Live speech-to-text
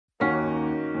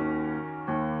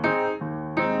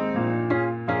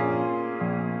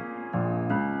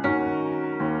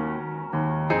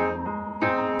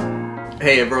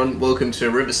Hey everyone, welcome to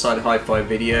a Riverside Hi-Fi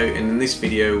video, and in this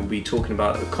video we'll be talking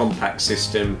about the compact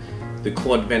system, the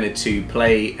Quad Vena 2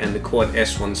 Play and the Quad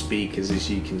S1 speakers,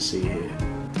 as you can see here.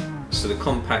 So the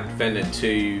compact Vena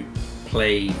 2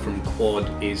 Play from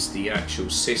Quad is the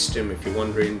actual system, if you're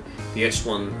wondering. The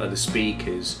S1 are the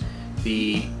speakers.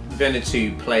 The Vena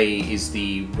 2 Play is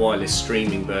the wireless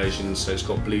streaming version, so it's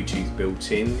got Bluetooth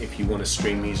built in if you want to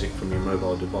stream music from your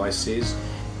mobile devices.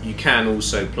 You can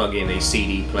also plug in a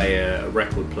CD player, a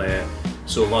record player,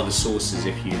 sort of other sources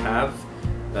if you have.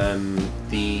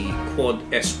 The Quad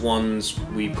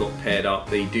S1s we've got paired up,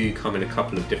 they do come in a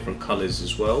couple of different colours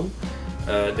as well.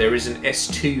 There is an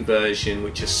S2 version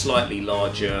which is slightly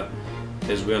larger,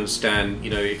 as we understand,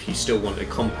 if you still want a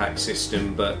compact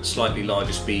system but slightly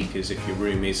larger speakers, if your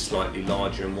room is slightly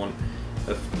larger and want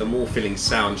a more filling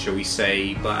sound, shall we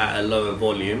say, but at a lower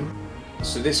volume.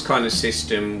 So this kind of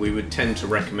system we would tend to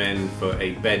recommend for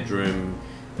a bedroom,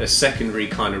 a secondary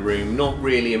kind of room, not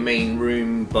really a main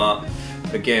room, but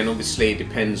again obviously it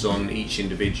depends on each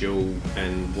individual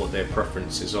and what their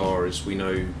preferences are. As we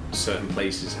know, certain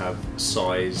places have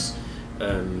size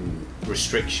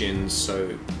restrictions,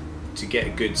 so to get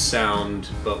a good sound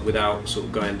but without sort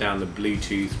of going down the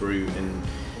Bluetooth route and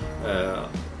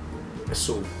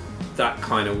sort of that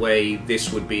kind of way,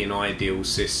 this would be an ideal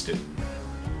system.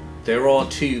 There are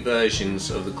two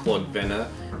versions of the Quad Vena.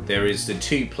 There is the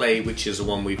 2 Play, which is the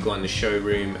one we've got in the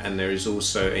showroom, and there is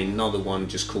also another one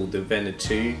just called the Vena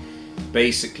 2.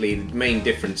 Basically the main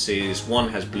difference is one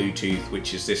has Bluetooth,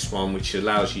 which is this one, which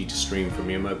allows you to stream from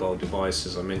your mobile device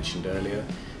as I mentioned earlier,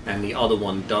 and the other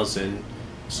one doesn't,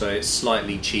 so it's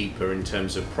slightly cheaper in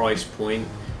terms of price point.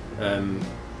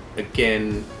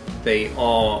 Again, they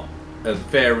are a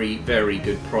very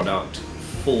good product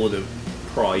for the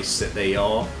price that they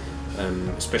are.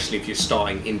 Especially if you're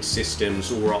starting into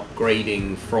systems or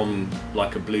upgrading from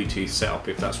like a Bluetooth setup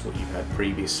if that's what you've had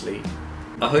previously.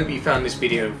 I hope you found this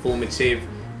video informative.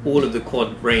 All of the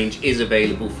Quad range is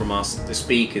available from us, the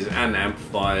speakers and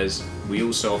amplifiers. We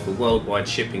also offer worldwide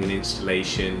shipping and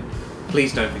installation.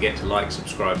 Please don't forget to like,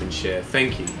 subscribe and share.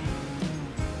 Thank you.